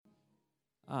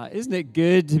Isn't it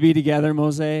good to be together,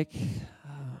 Mosaic?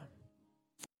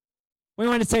 We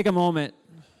want to take a moment,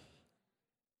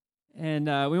 and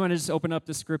we want to just open up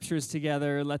the scriptures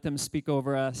together, let them speak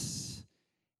over us.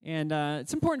 And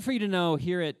it's important for you to know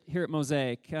here at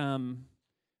Mosaic,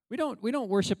 we don't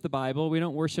worship the Bible, we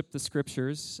don't worship the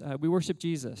scriptures, we worship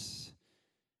Jesus.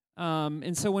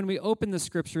 And so when we open the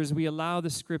scriptures, we allow the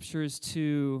scriptures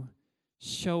to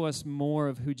show us more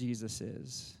of who Jesus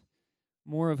is,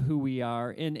 more of who we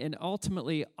are. And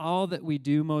ultimately, all that we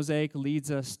do, Mosaic,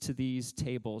 leads us to these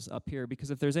tables up here. Because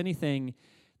if there's anything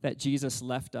that Jesus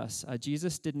left us,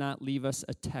 Jesus did not leave us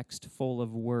a text full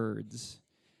of words.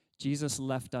 Jesus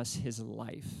left us his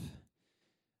life.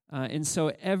 And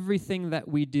so everything that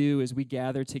we do as we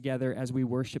gather together, as we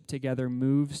worship together,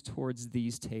 moves towards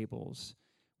these tables,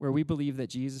 where we believe that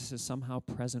Jesus is somehow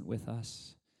present with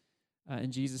us.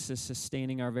 And Jesus is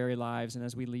sustaining our very lives. And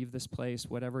as we leave this place,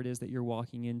 whatever it is that you're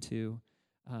walking into,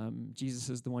 Jesus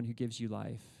is the one who gives you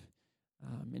life.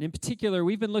 And in particular,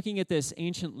 we've been looking at this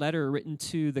ancient letter written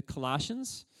to the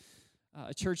Colossians,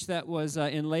 a church that was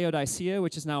in Laodicea,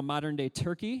 which is now modern-day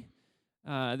Turkey.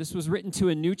 This was written to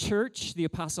a new church. The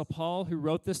Apostle Paul, who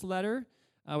wrote this letter,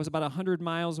 was about 100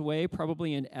 miles away,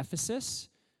 probably in Ephesus,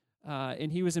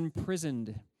 and he was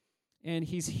imprisoned. And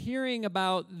he's hearing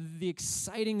about the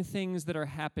exciting things that are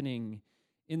happening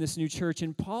in this new church.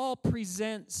 And Paul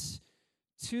presents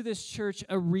to this church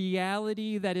a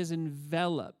reality that is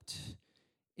enveloped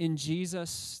in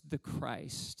Jesus the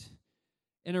Christ.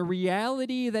 And a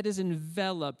reality that is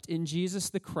enveloped in Jesus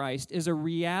the Christ is a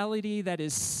reality that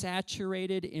is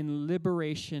saturated in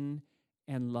liberation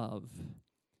and love.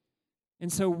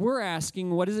 And so we're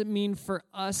asking, what does it mean for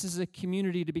us as a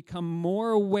community to become more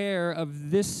aware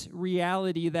of this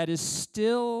reality that is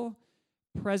still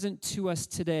present to us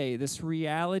today, this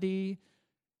reality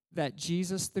that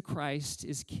Jesus the Christ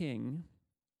is King,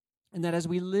 and that as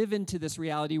we live into this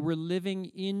reality, we're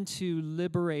living into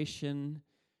liberation,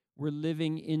 we're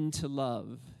living into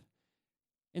love.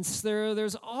 And so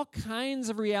there's all kinds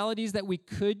of realities that we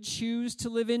could choose to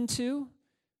live into.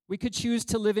 We could choose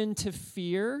to live into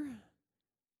fear.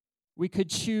 We could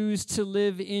choose to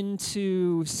live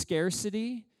into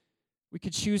scarcity. We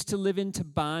could choose to live into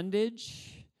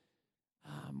bondage.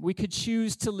 We could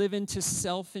choose to live into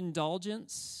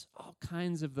self-indulgence, all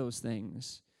kinds of those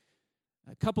things.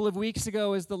 A couple of weeks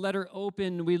ago, as the letter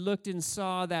opened, we looked and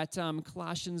saw that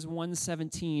Colossians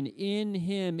 1:17, in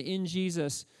him, in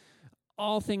Jesus,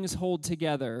 all things hold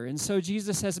together. And so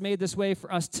Jesus has made this way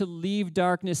for us to leave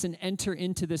darkness and enter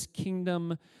into this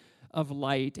kingdom of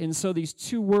light. And so these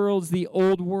two worlds, the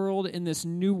old world and this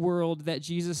new world that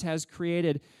Jesus has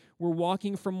created, we're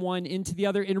walking from one into the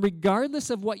other. And regardless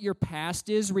of what your past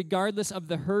is, regardless of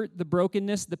the hurt, the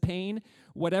brokenness, the pain,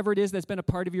 whatever it is that's been a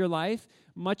part of your life,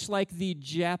 much like the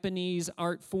Japanese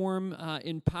art form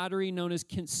in pottery known as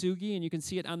kintsugi, and you can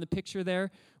see it on the picture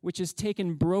there, which has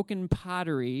taken broken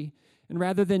pottery, and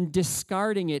rather than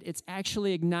discarding it, it's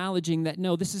actually acknowledging that,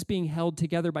 no, this is being held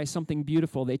together by something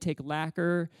beautiful. They take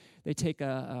lacquer, they take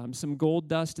some gold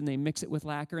dust, and they mix it with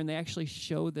lacquer, and they actually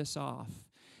show this off.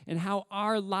 And how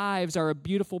our lives are a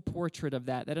beautiful portrait of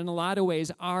that in a lot of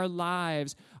ways, our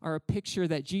lives are a picture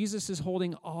that Jesus is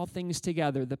holding all things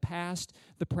together, the past,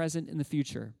 the present, and the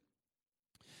future.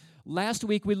 Last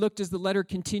week, we looked as the letter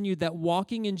continued that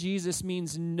walking in Jesus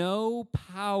means no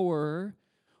power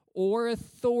or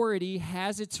authority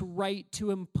has its right to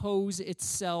impose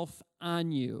itself on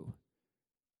you.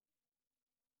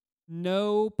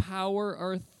 No power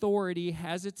or authority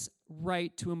has its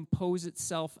right to impose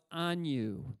itself on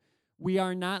you. We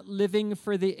are not living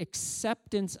for the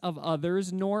acceptance of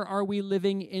others, nor are we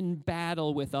living in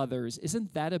battle with others.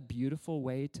 Isn't that a beautiful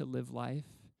way to live life?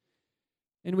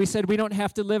 And we said we don't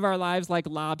have to live our lives like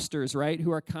lobsters, right,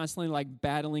 who are constantly like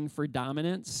battling for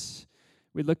dominance.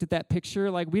 We looked at that picture,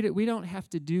 like we don't have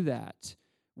to do that.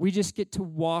 We just get to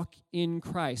walk in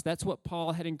Christ. That's what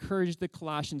Paul had encouraged the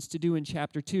Colossians to do in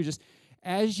chapter 2. Just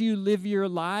as you live your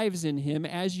lives in him,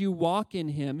 as you walk in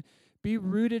him, be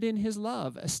rooted in his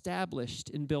love, established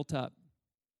and built up.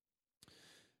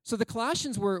 So the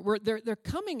Colossians they're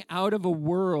coming out of a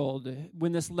world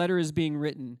when this letter is being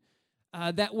written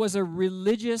that was a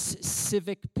religious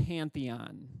civic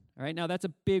pantheon. All right, now that's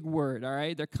a big word, all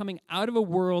right? They're coming out of a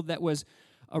world that was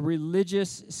a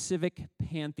religious civic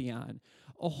pantheon.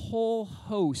 A whole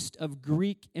host of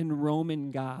Greek and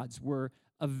Roman gods were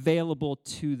available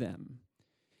to them,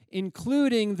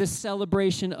 including the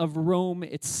celebration of Rome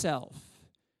itself.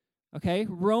 Okay,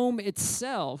 Rome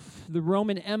itself, the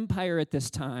Roman Empire at this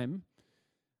time,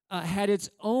 had its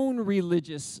own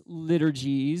religious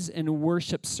liturgies and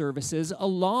worship services,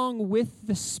 along with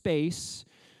the space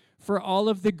for all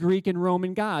of the Greek and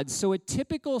Roman gods. So a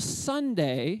typical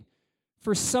Sunday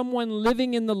for someone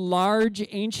living in the large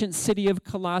ancient city of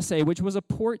Colossae, which was a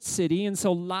port city, and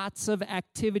so lots of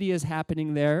activity is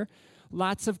happening there,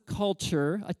 lots of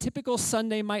culture. A typical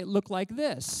Sunday might look like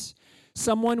this.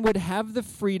 Someone would have the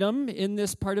freedom in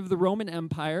this part of the Roman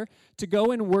Empire to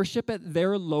go and worship at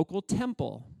their local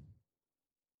temple.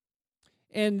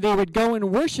 And they would go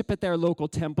and worship at their local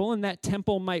temple, and that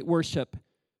temple might worship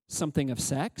something of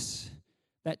sex.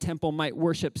 That temple might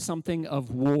worship something of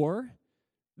war.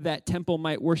 That temple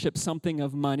might worship something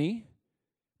of money.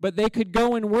 But they could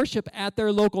go and worship at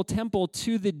their local temple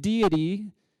to the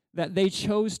deity that they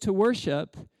chose to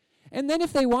worship. And then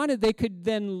if they wanted, they could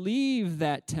then leave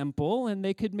that temple and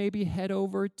they could maybe head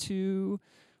over to,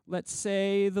 let's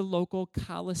say, the local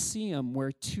Colosseum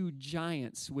where two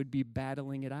giants would be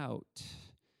battling it out.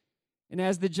 And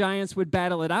as the giants would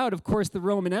battle it out, of course, the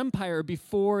Roman Empire,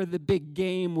 before the big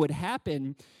game would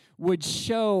happen, would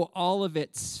show all of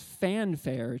its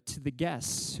fanfare to the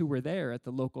guests who were there at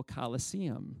the local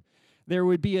Colosseum. There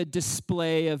would be a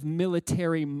display of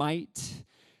military might.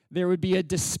 There would be a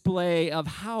display of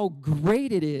how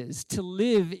great it is to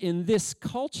live in this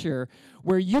culture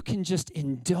where you can just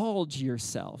indulge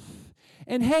yourself.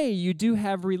 And hey, you do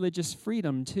have religious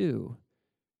freedom too.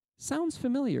 Sounds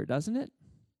familiar, doesn't it?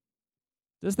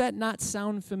 Does that not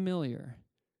sound familiar?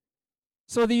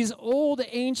 So these old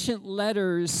ancient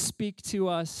letters speak to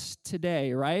us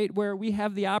today, right? Where we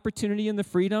have the opportunity and the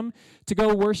freedom to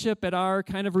go worship at our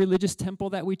kind of religious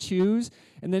temple that we choose,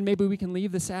 and then maybe we can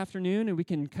leave this afternoon and we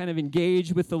can kind of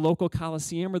engage with the local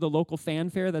Colosseum or the local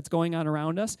fanfare that's going on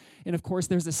around us. And of course,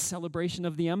 there's a celebration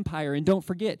of the empire. And don't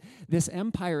forget, this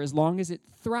empire, as long as it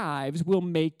thrives, will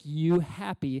make you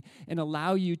happy and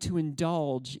allow you to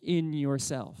indulge in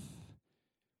yourself.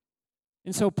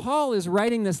 And so Paul is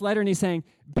writing this letter and he's saying,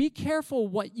 be careful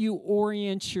what you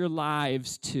orient your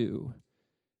lives to.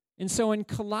 And so in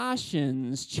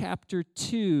Colossians chapter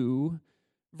 2,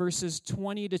 verses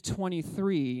 20 to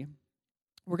 23,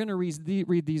 we're going to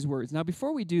read these words. Now,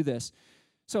 before we do this,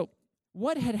 so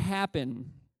what had happened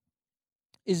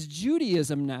is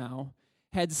Judaism now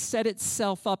had set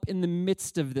itself up in the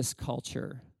midst of this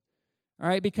culture. All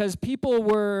right, because people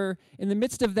were in the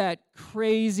midst of that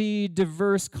crazy,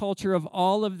 diverse culture of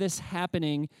all of this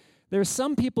happening. There's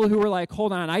some people who were like,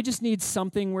 hold on, I just need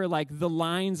something where like the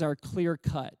lines are clear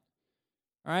cut.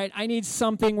 All right, I need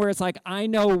something where it's like I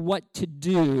know what to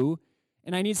do,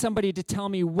 and I need somebody to tell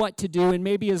me what to do, and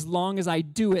maybe as long as I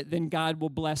do it, then God will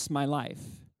bless my life.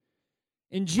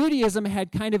 And Judaism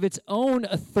had kind of its own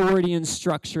authority and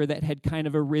structure that had kind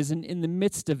of arisen in the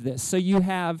midst of this. So you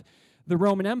have the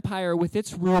Roman Empire with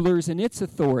its rulers and its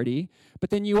authority, but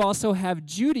then you also have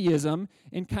Judaism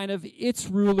and kind of its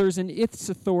rulers and its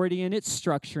authority and its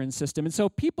structure and system. And so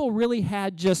people really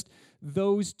had just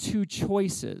those two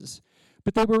choices,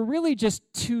 but they were really just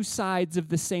two sides of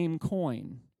the same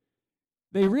coin.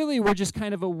 They really were just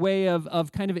kind of a way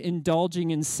of kind of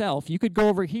indulging in self. You could go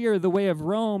over here the way of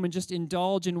Rome and just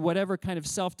indulge in whatever kind of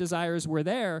self-desires were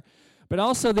there, but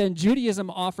also then Judaism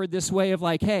offered this way of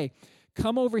like, hey,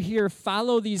 come over here,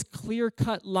 follow these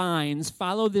clear-cut lines,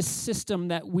 follow this system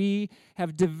that we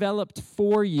have developed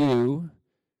for you,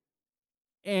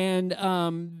 and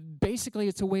basically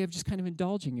it's a way of just kind of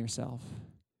indulging yourself,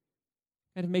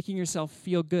 kind of making yourself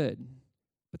feel good.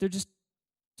 But they're just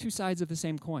two sides of the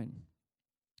same coin.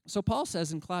 So Paul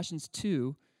says in Colossians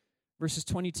 2, verses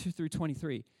 22 through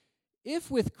 23,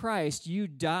 if with Christ you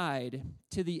died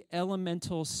to the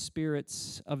elemental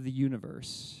spirits of the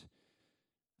universe.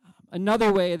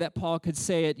 Another way that Paul could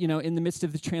say it, in the midst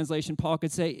of the translation, Paul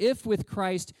could say, if with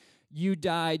Christ you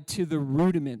died to the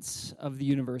rudiments of the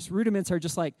universe. Rudiments are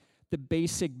just like the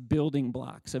basic building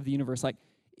blocks of the universe. Like,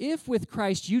 if with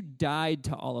Christ you died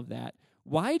to all of that,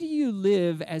 why do you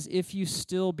live as if you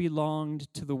still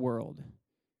belonged to the world?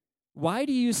 Why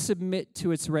do you submit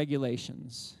to its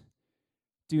regulations?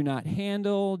 Do not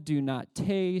handle, do not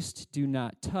taste, do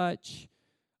not touch.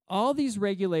 All these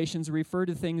regulations refer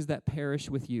to things that perish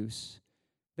with use.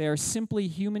 They are simply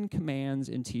human commands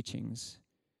and teachings.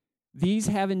 These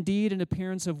have indeed an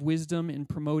appearance of wisdom in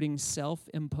promoting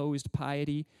self-imposed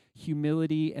piety,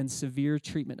 humility, and severe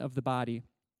treatment of the body,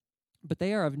 but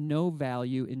they are of no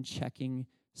value in checking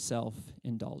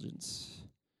self-indulgence.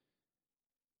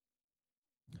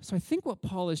 So I think what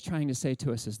Paul is trying to say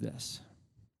to us is this.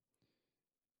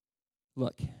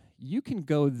 Look, you can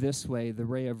go this way, the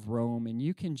way of Rome, and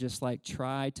you can just like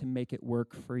try to make it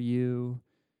work for you.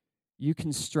 You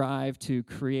can strive to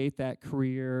create that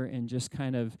career and just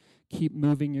kind of keep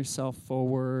moving yourself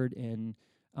forward and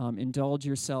indulge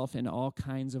yourself in all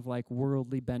kinds of like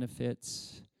worldly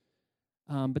benefits.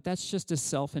 But that's just a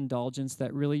self-indulgence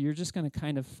that really you're just going to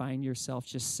kind of find yourself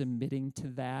just submitting to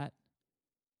that.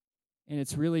 And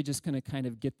it's really just going to kind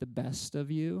of get the best of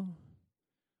you.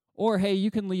 Or, hey, you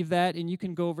can leave that and you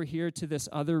can go over here to this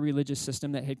other religious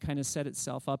system that had kind of set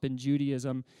itself up in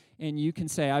Judaism, and you can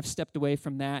say, I've stepped away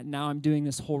from that, and now I'm doing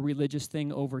this whole religious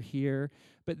thing over here.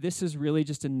 But this is really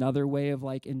just another way of,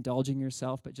 like, indulging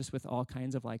yourself, but just with all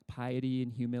kinds of, like, piety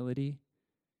and humility.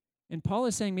 And Paul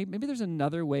is saying maybe there's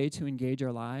another way to engage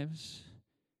our lives.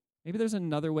 Maybe there's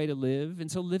another way to live. And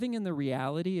so living in the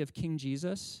reality of King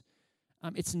Jesus,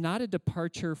 it's not a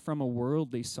departure from a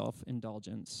worldly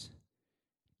self-indulgence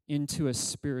into a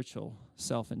spiritual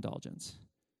self-indulgence.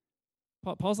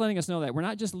 Paul's letting us know that we're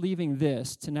not just leaving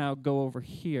this to now go over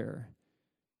here,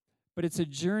 but it's a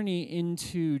journey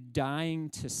into dying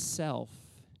to self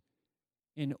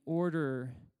in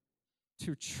order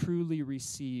to truly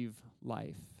receive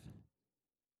life.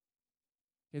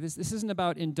 Okay, this isn't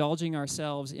about indulging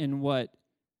ourselves in what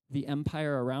the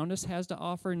empire around us has to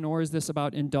offer, nor is this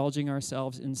about indulging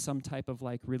ourselves in some type of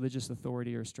like religious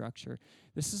authority or structure.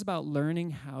 This is about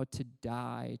learning how to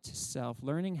die to self,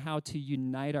 learning how to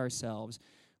unite ourselves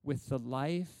with the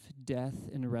life, death,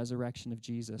 and resurrection of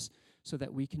Jesus so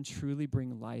that we can truly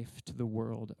bring life to the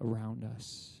world around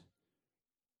us.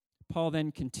 Paul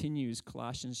then continues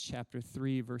Colossians chapter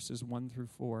 3, verses 1 through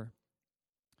 4.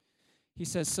 He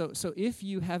says, so if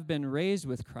you have been raised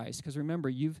with Christ, because remember,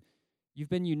 you've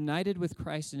been united with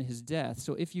Christ in his death.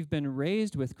 So if you've been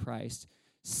raised with Christ,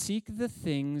 seek the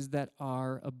things that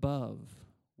are above,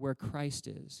 where Christ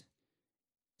is,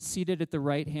 seated at the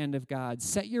right hand of God.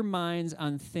 Set your minds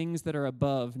on things that are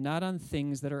above, not on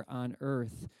things that are on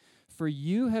earth. For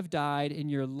you have died,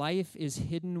 and your life is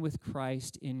hidden with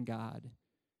Christ in God.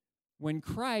 When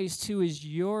Christ, who is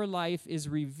your life, is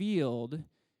revealed,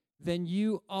 then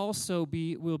you also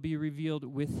will be revealed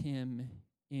with him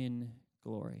in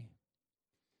glory.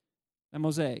 Now,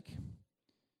 Mosaic,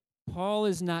 Paul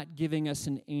is not giving us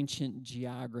an ancient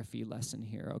geography lesson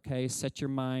here, okay? Set your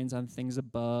minds on things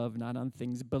above, not on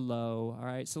things below, all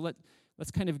right? So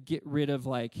let's kind of get rid of,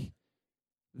 like,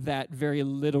 that very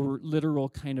literal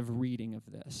kind of reading of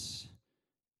this.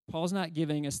 Paul's not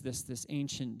giving us this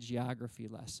ancient geography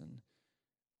lesson.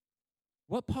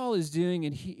 What Paul is doing,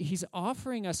 and he's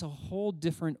offering us a whole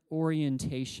different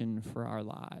orientation for our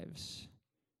lives.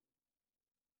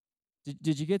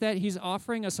 Did you get that? He's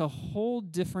offering us a whole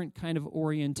different kind of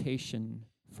orientation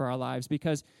for our lives,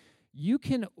 because you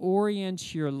can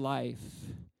orient your life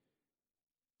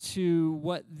to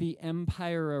what the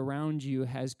empire around you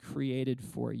has created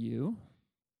for you,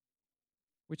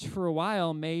 which for a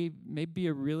while may be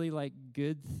a really like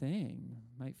good thing,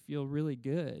 might feel really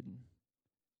good.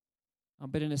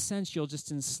 But in a sense, you'll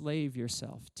just enslave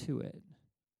yourself to it.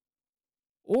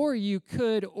 Or you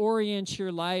could orient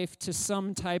your life to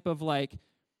some type of like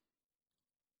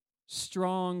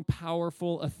strong,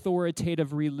 powerful,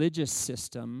 authoritative religious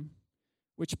system,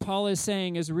 which Paul is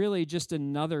saying is really just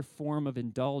another form of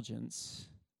indulgence.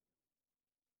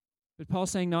 But Paul's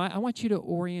saying, no, I want you to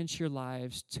orient your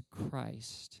lives to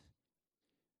Christ.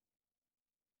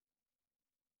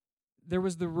 There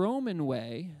was the Roman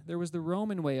way. There was the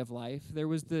Roman way of life. There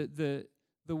was the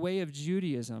way of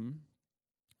Judaism.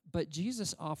 But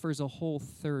Jesus offers a whole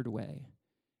third way.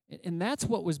 And that's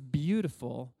what was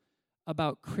beautiful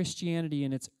about Christianity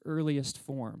in its earliest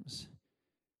forms.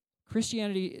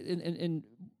 Christianity in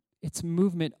its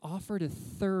movement offered a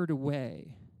third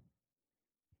way.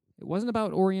 It wasn't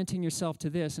about orienting yourself to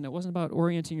this, and it wasn't about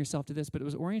orienting yourself to this, but it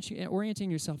was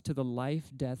orienting yourself to the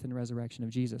life, death, and resurrection of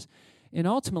Jesus. And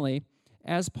ultimately,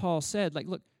 as Paul said, like,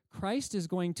 look, Christ is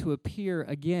going to appear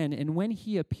again, and when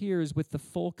he appears with the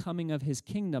full coming of his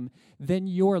kingdom, then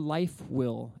your life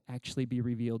will actually be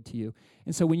revealed to you.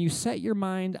 And so when you set your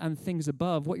mind on things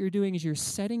above, what you're doing is you're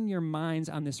setting your minds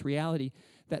on this reality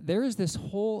that there is this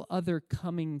whole other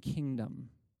coming kingdom.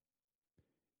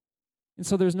 And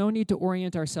so there's no need to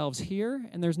orient ourselves here,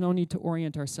 and there's no need to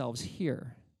orient ourselves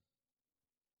here.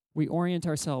 We orient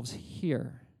ourselves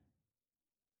here.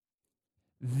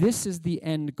 This is the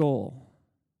end goal.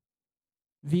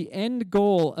 The end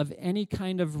goal of any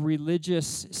kind of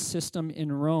religious system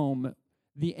in Rome,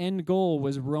 the end goal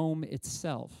was Rome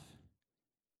itself.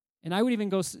 And I would even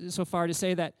go so far to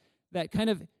say that kind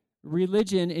of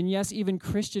religion, and yes, even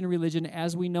Christian religion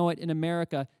as we know it in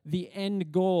America, the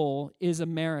end goal is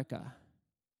America.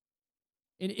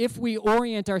 And if we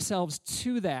orient ourselves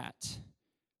to that,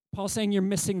 Paul's saying you're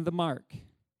missing the mark.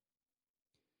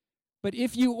 But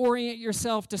if you orient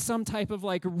yourself to some type of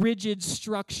like rigid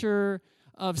structure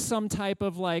of some type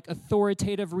of like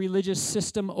authoritative religious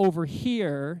system over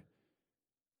here,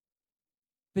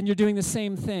 then you're doing the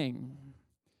same thing.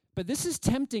 But this is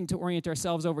tempting to orient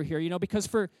ourselves over here, because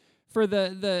for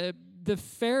the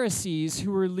Pharisees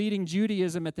who were leading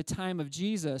Judaism at the time of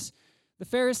Jesus, the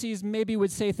Pharisees maybe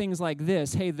would say things like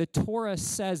this: hey, the Torah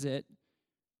says it,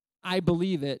 I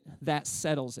believe it, that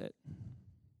settles it.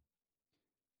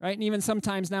 Right? And even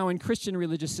sometimes now in Christian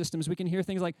religious systems, we can hear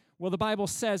things like, well, the Bible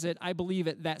says it, I believe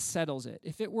it, that settles it.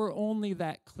 If it were only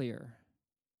that clear.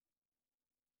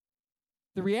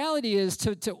 The reality is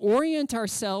to orient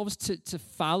ourselves to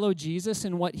follow Jesus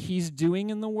and what he's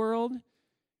doing in the world.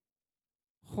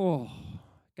 Oh,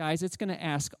 guys, it's going to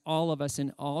ask all of us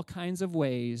in all kinds of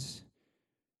ways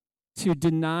to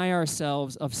deny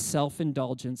ourselves of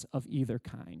self-indulgence of either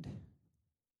kind.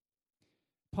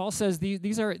 Paul says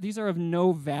these are of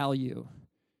no value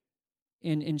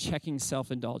in checking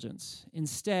self-indulgence.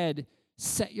 Instead,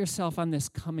 set yourself on this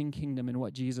coming kingdom and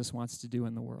what Jesus wants to do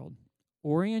in the world.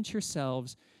 Orient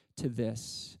yourselves to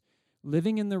this.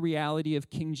 Living in the reality of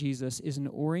King Jesus is an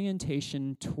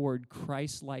orientation toward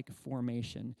Christ-like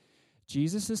formation.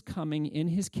 Jesus is coming in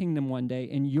his kingdom one day,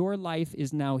 and your life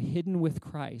is now hidden with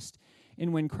Christ.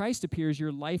 And when Christ appears,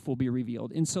 your life will be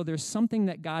revealed. And so there's something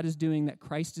that God is doing, that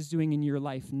Christ is doing in your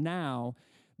life now,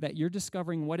 that you're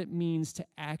discovering what it means to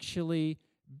actually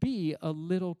be a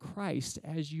little Christ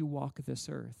as you walk this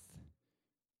earth.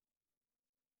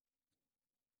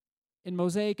 In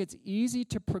Mosaic, it's easy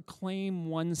to proclaim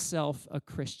oneself a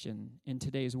Christian in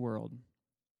today's world.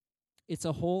 It's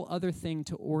a whole other thing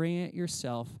to orient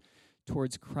yourself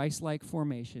towards Christ-like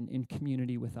formation in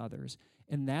community with others.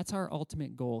 And that's our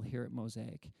ultimate goal here at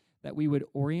Mosaic, that we would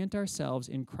orient ourselves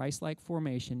in Christ-like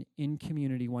formation in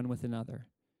community one with another.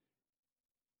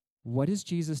 What is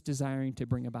Jesus desiring to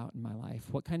bring about in my life?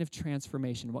 What kind of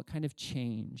transformation? What kind of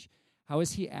change? How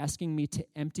is he asking me to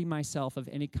empty myself of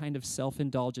any kind of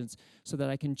self-indulgence so that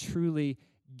I can truly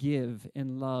give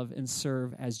and love and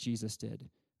serve as Jesus did?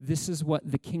 This is what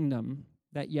the kingdom,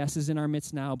 that yes is in our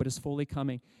midst now but is fully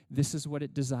coming, this is what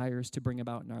it desires to bring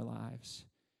about in our lives.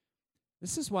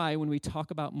 This is why when we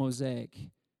talk about Mosaic,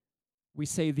 we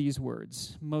say these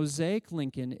words: Mosaic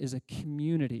Lincoln is a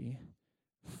community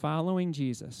following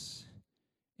Jesus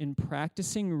in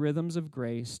practicing rhythms of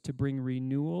grace to bring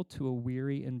renewal to a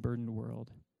weary and burdened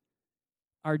world.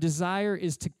 Our desire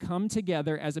is to come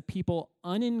together as a people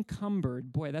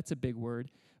unencumbered, boy, that's a big word,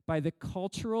 by the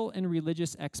cultural and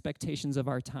religious expectations of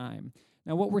our time.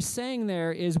 Now, what we're saying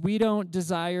there is we don't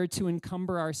desire to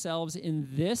encumber ourselves in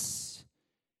this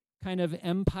kind of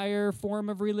empire form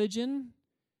of religion,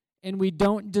 and we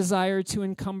don't desire to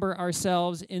encumber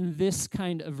ourselves in this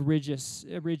kind of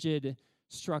rigid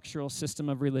structural system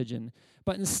of religion.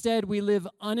 But instead, we live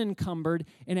unencumbered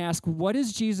and ask, what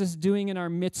is Jesus doing in our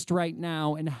midst right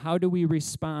now, and how do we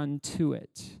respond to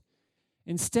it?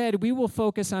 Instead, we will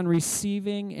focus on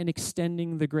receiving and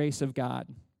extending the grace of God.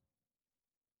 Is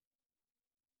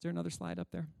there another slide up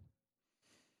there?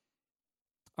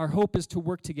 Our hope is to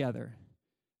work together,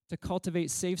 to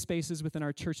cultivate safe spaces within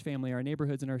our church family, our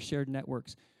neighborhoods, and our shared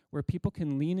networks, where people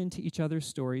can lean into each other's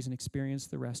stories and experience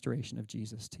the restoration of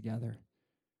Jesus together.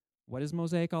 What is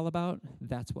Mosaic all about?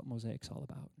 That's what Mosaic's all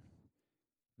about.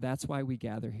 That's why we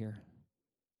gather here,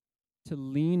 to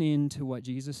lean into what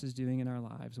Jesus is doing in our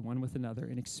lives, one with another,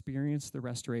 and experience the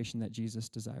restoration that Jesus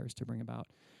desires to bring about.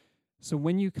 So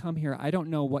when you come here, I don't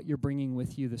know what you're bringing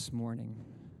with you this morning,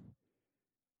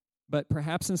 but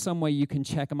perhaps in some way you can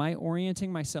check, am I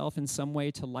orienting myself in some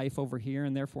way to life over here,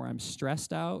 and therefore I'm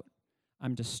stressed out,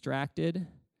 I'm distracted,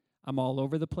 I'm all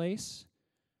over the place?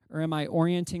 Or am I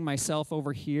orienting myself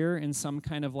over here in some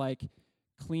kind of like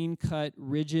clean-cut,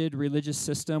 rigid religious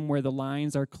system where the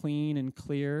lines are clean and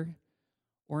clear?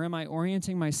 Or am I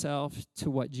orienting myself to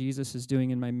what Jesus is doing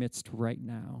in my midst right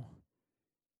now?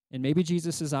 And maybe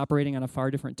Jesus is operating on a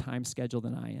far different time schedule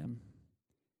than I am.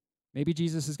 Maybe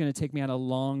Jesus is going to take me on a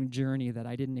long journey that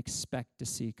I didn't expect to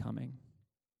see coming.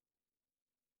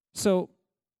 So,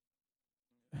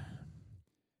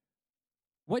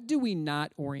 what do we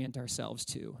not orient ourselves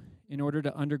to in order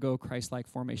to undergo Christ-like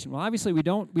formation? Well, obviously, we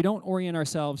don't orient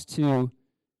ourselves to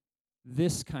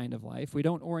this kind of life. We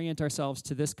don't orient ourselves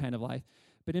to this kind of life.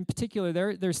 But in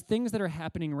particular, there's things that are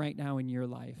happening right now in your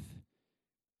life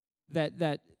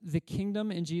that the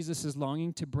kingdom and Jesus is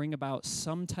longing to bring about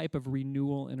some type of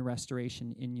renewal and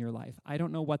restoration in your life. I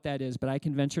don't know what that is, but I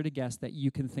can venture to guess that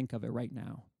you can think of it right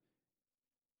now.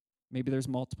 Maybe there's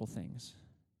multiple things.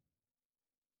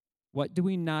 What do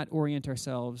we not orient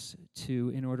ourselves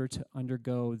to in order to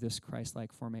undergo this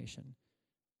Christ-like formation?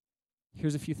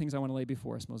 Here's a few things I want to lay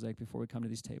before us, Mosaic, before we come to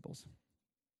these tables.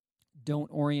 Don't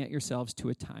orient yourselves to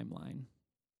a timeline.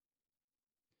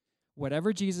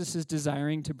 Whatever Jesus is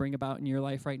desiring to bring about in your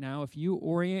life right now, if you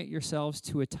orient yourselves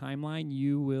to a timeline,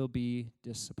 you will be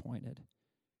disappointed.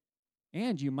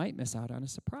 And you might miss out on a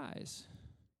surprise.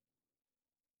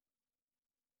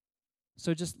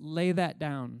 So just lay that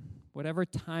down, whatever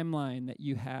timeline that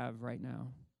you have right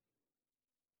now.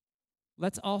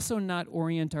 Let's also not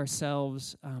orient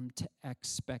ourselves to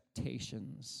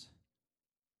expectations.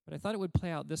 But I thought it would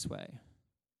play out this way.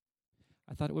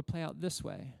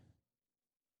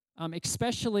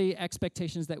 Especially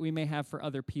expectations that we may have for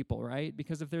other people, right?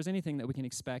 Because if there's anything that we can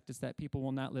expect, it's that people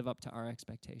will not live up to our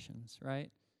expectations,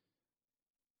 right?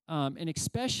 And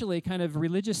especially kind of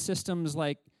religious systems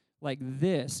like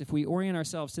this, if we orient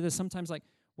ourselves to this, sometimes like,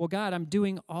 well, God, I'm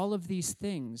doing all of these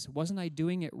things. Wasn't I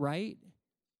doing it right?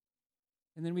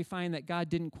 And then we find that God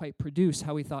didn't quite produce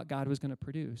how we thought God was going to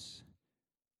produce.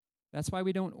 That's why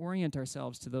we don't orient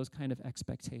ourselves to those kind of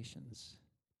expectations.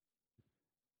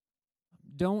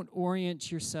 Don't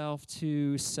orient yourself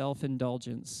to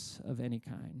self-indulgence of any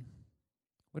kind.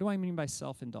 What do I mean by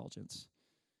self-indulgence?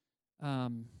 The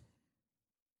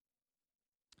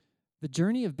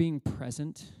journey of being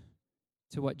present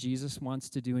to what Jesus wants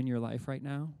to do in your life right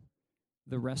now,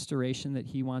 the restoration that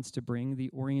he wants to bring, the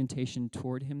orientation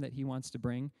toward him that he wants to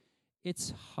bring,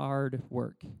 it's hard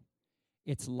work.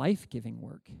 It's life-giving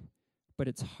work, but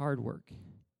it's hard work.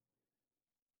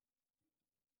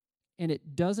 And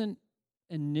it doesn't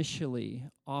initially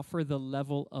offer the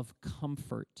level of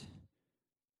comfort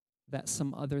that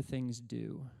some other things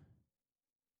do.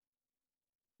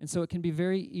 And so it can be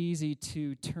very easy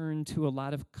to turn to a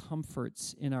lot of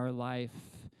comforts in our life,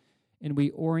 and we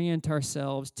orient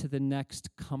ourselves to the next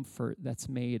comfort that's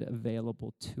made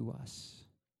available to us.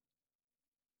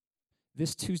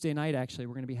 This Tuesday night, actually,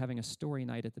 we're going to be having a story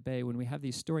night at the Bay. When we have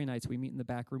these story nights, we meet in the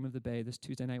back room of the Bay. This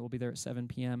Tuesday night, we'll be there at 7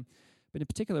 p.m. But in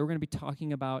particular, we're going to be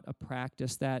talking about a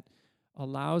practice that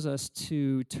allows us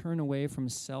to turn away from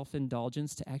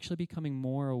self-indulgence to actually becoming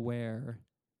more aware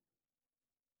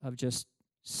of just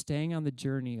staying on the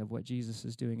journey of what Jesus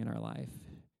is doing in our life.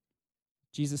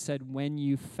 Jesus said, when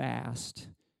you fast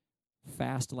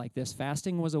like this.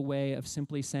 Fasting was a way of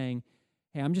simply saying,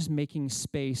 hey, I'm just making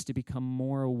space to become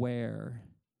more aware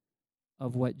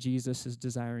of what Jesus is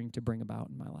desiring to bring about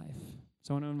in my life.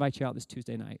 So I want to invite you out this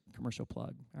Tuesday night, commercial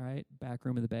plug, all right? Back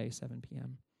room of the Bay, 7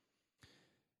 p.m.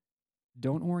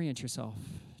 Don't orient yourself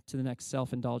to the next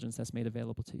self-indulgence that's made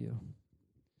available to you.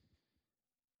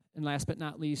 And last but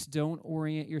not least, don't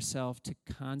orient yourself to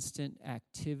constant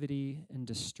activity and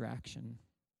distraction.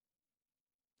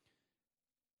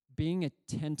 Being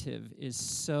attentive is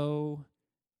so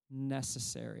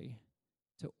necessary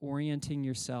to orienting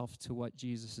yourself to what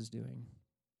Jesus is doing,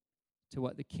 to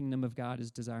what the kingdom of God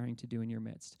is desiring to do in your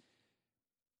midst.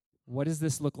 What does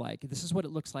this look like? This is what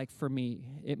it looks like for me.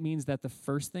 It means that the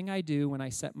first thing I do when I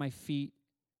set my feet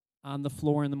on the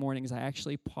floor in the morning is I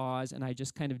actually pause and I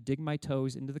just kind of dig my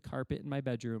toes into the carpet in my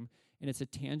bedroom. And it's a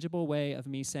tangible way of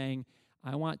me saying,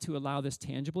 I want to allow this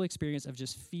tangible experience of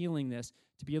just feeling this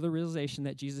to be the realization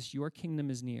that, Jesus, your kingdom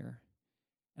is near.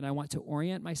 And I want to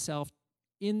orient myself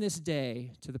in this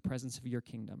day to the presence of your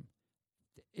kingdom.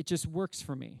 It just works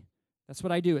for me. That's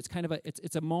what I do. It's kind of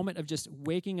it's a moment of just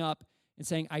waking up and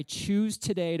saying, I choose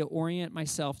today to orient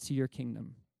myself to your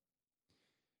kingdom.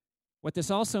 What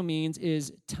this also means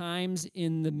is times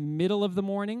in the middle of the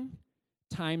morning,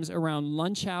 times around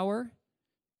lunch hour,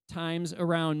 times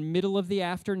around middle of the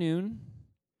afternoon,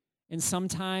 and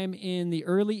sometime in the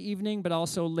early evening, but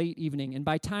also late evening. And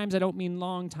by times, I don't mean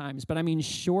long times, but I mean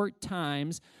short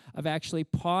times of actually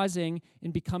pausing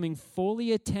and becoming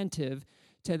fully attentive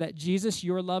to that, Jesus,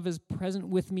 your love is present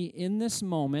with me in this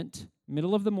moment,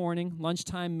 middle of the morning,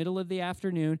 lunchtime, middle of the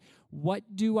afternoon.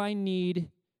 What do I need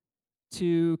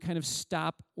to kind of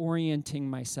stop orienting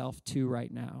myself to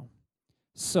right now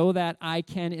so that I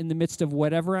can, in the midst of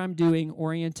whatever I'm doing,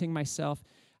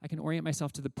 I can orient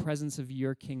myself to the presence of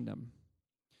your kingdom.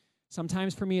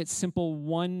 Sometimes for me, it's simple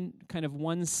one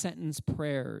sentence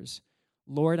prayers.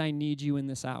 Lord, I need you in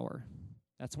this hour.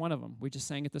 That's one of them. We just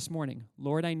sang it this morning.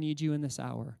 Lord, I need you in this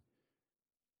hour.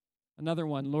 Another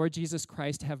one, Lord Jesus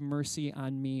Christ, have mercy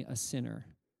on me, a sinner.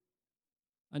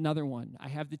 Another one, I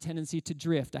have the tendency to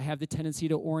drift. I have the tendency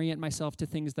to orient myself to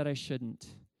things that I shouldn't.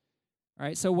 All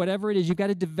right, so whatever it is, you've got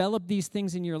to develop these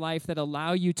things in your life that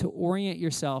allow you to orient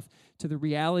yourself to the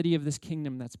reality of this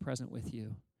kingdom that's present with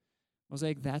you.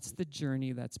 Mosaic, that's the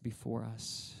journey that's before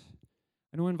us.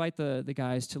 I want to invite the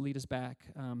guys to lead us back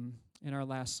in our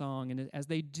last song. And as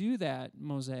they do that,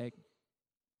 Mosaic,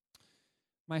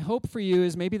 my hope for you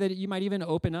is maybe that you might even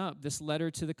open up this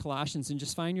letter to the Colossians and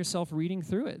just find yourself reading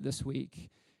through it this week.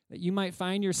 That you might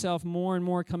find yourself more and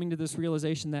more coming to this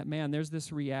realization that, man, there's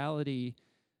this reality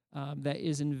that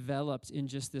is enveloped in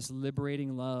just this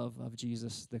liberating love of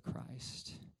Jesus the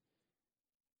Christ.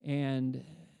 And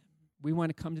we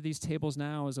want to come to these tables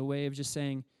now as a way of just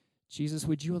saying, Jesus,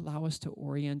 would you allow us to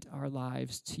orient our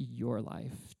lives to your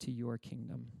life, to your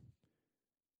kingdom?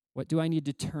 What do I need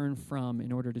to turn from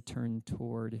in order to turn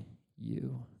toward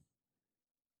you?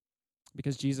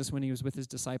 Because Jesus, when he was with his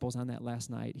disciples on that last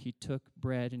night, he took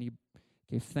bread and he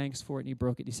gave thanks for it and he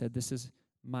broke it. He said, this is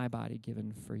my body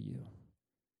given for you.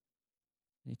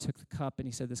 And he took the cup and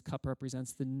he said, this cup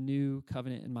represents the new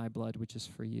covenant in my blood, which is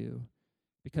for you.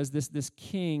 Because this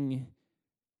king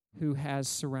who has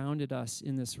surrounded us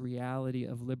in this reality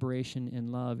of liberation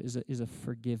and love is a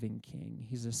forgiving king.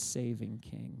 He's a saving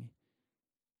king.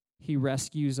 He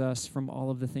rescues us from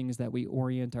all of the things that we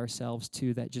orient ourselves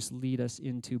to that just lead us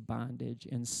into bondage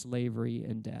and slavery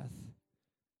and death.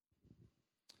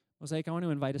 Mosaic, I want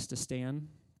to invite us to stand.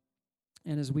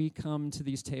 And as we come to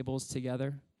these tables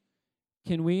together,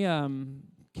 can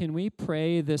we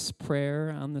pray this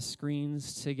prayer on the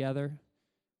screens together?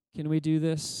 Can we do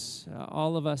this,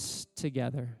 all of us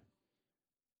together?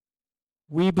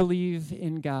 We believe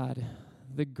in God,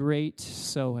 the great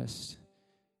sowist,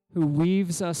 who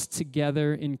weaves us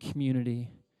together in community,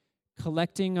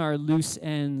 collecting our loose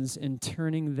ends and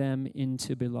turning them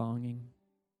into belonging.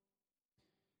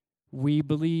 We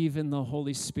believe in the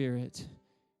Holy Spirit,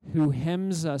 who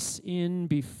hems us in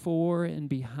before and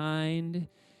behind,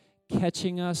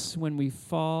 catching us when we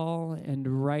fall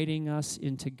and writing us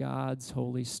into God's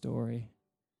holy story.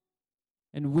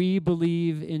 And we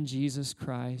believe in Jesus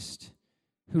Christ,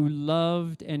 who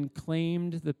loved and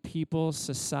claimed the people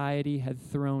society had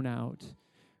thrown out,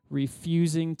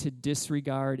 refusing to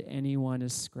disregard anyone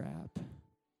as scrap.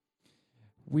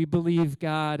 We believe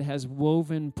God has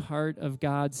woven part of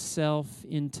God's self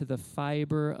into the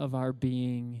fiber of our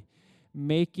being,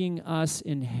 making us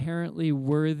inherently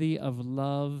worthy of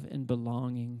love and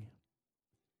belonging.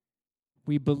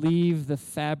 We believe the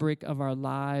fabric of our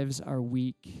lives are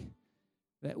weak,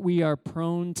 that we are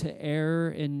prone to error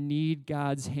and need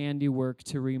God's handiwork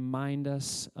to remind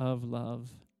us of love.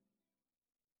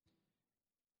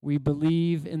 We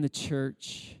believe in the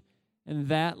church, and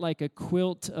that, like a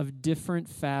quilt of different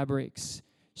fabrics,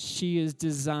 she is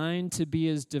designed to be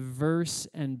as diverse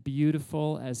and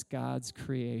beautiful as God's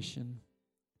creation.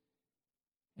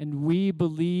 And we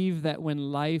believe that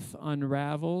when life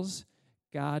unravels,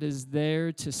 God is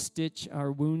there to stitch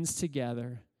our wounds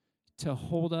together, to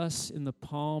hold us in the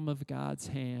palm of God's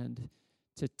hand,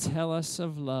 to tell us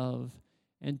of love,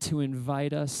 and to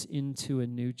invite us into a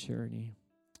new journey.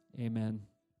 Amen.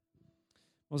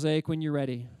 Mosaic, when you're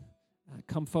ready,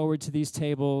 come forward to these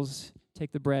tables,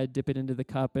 take the bread, dip it into the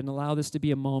cup, and allow this to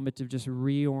be a moment of just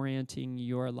reorienting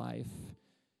your life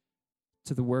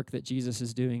to the work that Jesus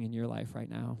is doing in your life right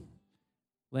now.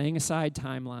 Laying aside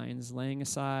timelines, laying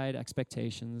aside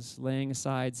expectations, laying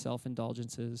aside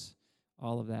self-indulgences,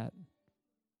 all of that,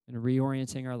 and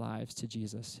reorienting our lives to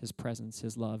Jesus, his presence,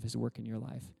 his love, his work in your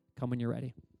life. Come when you're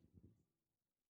ready.